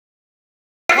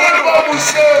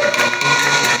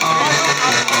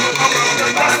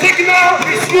signal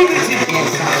is unity.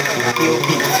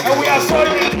 And we are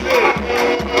showing it today.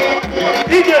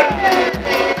 DJ,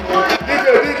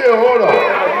 hold on.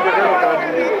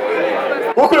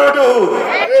 Who could do?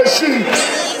 Hey, she.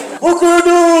 Who could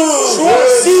do?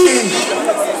 She.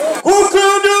 Who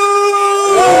could do?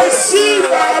 She.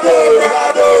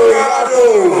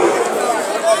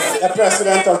 The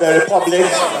President of the Republic,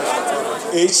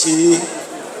 H.E.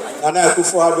 Nana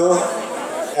Akufo-Addo,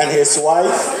 and his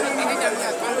wife,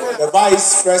 the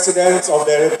Vice President of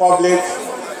the Republic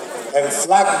and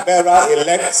flag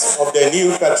bearer-elect of the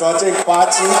new Patriotic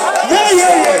Party.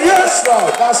 Yes,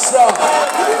 that's right.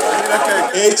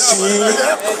 H.E.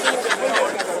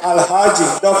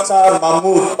 Alhaji Dr.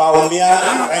 Mahmoud Bawumia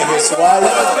and his wife,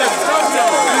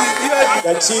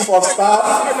 the Chief of Staff,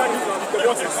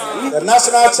 the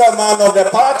National Chairman of the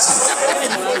party,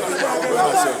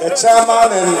 the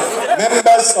Chairman and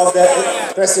members of the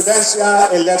Presidential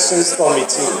Elections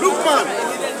Committee.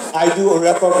 I do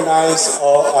recognize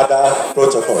all other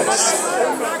protocols.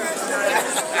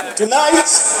 Tonight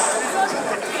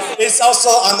is also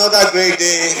another great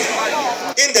day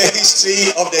in the history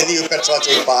of the new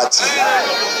Patriotic Party.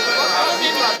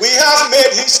 We have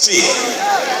made history,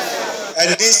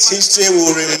 and this history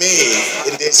will remain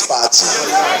in this party.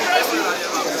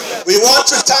 We want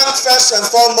to thank first and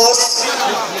foremost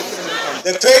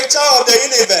the Creator of the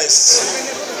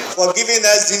universe for giving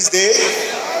us this day,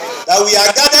 that we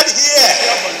are gathered here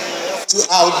to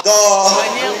adore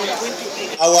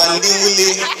our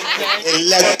newly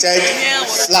elected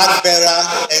flag bearer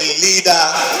and leader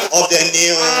of the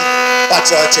new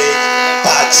Patriotic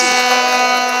Party.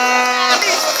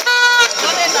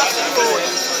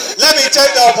 Let me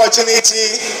take the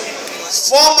opportunity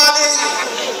formally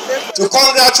to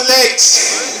congratulate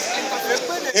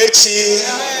H.E.,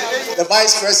 the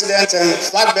Vice President and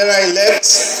flag bearer-elect.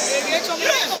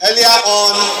 Earlier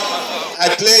on, I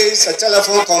placed a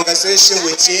telephone conversation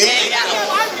with him,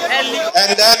 and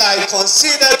then I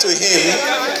conceded to him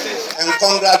and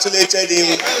congratulated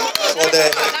him for the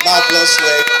marvelous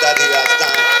work that he has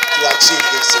done to achieve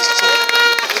this history.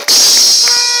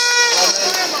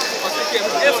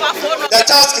 The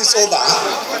task is over.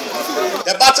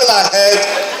 The battle ahead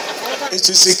is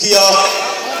to secure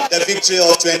the victory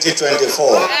of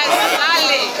 2024.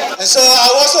 And so I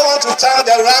also want to thank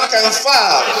the rank and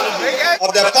file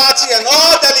of the party and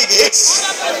all delegates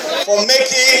for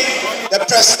making the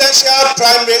presidential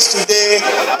primaries today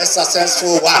a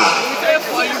successful one.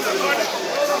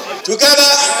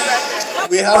 Together,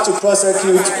 we have to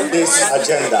prosecute this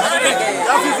agenda.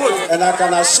 And I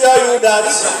can assure you that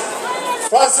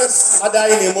Franci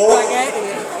Adai Nimo,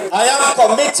 I am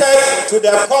committed to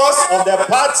the cause of the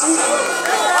party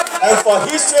and for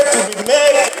history to be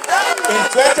made in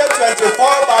 2024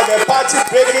 by the party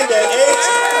breaking the age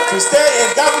to stay in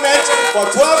government for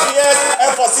 12 years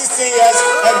and for 16 years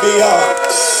and beyond.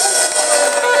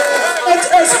 It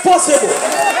is possible.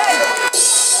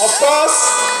 Of course,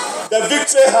 the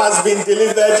victory has been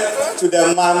delivered to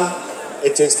the man.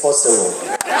 It is possible.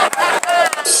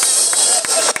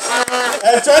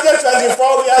 In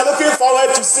 2024, we are looking forward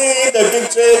to seeing the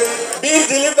victory being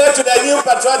delivered to the new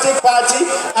Patriotic Party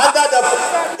under the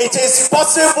 "It is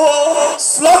possible"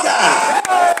 slogan.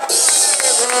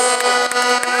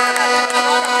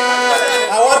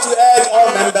 I want to urge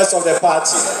all members of the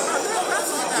party,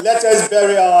 let us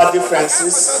bury our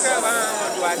differences.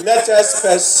 Let us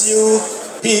pursue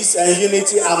peace and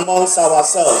unity amongst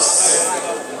ourselves.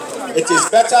 It is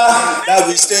better that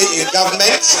we stay in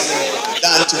government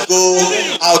than to go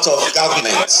out of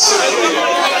government.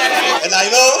 And I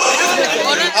know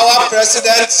our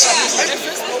president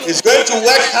is going to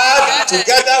work hard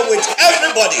together with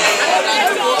everybody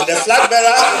and the flag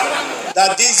bearer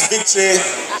that this victory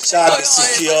shall be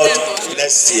secured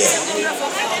next year.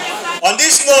 On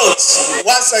this note,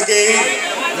 once again,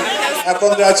 I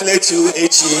congratulate you,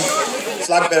 H.E.,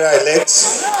 flag bearer-elect.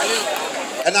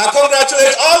 And I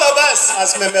congratulate all of us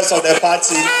as members of the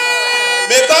party.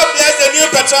 May God bless the new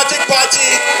Patriotic Party.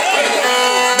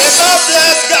 May God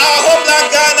bless our homeland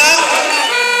Ghana.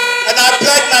 And I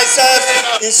pledge myself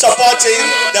in supporting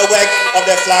the work of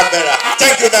the flag bearer.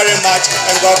 Thank you very much.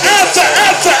 And God bless you.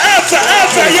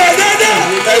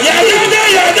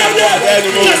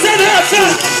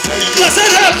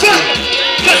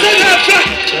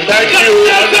 Thank you,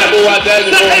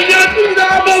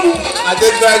 I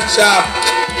did very sharp.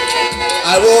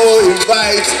 I will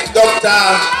invite Dr.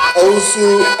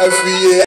 Ousu every year.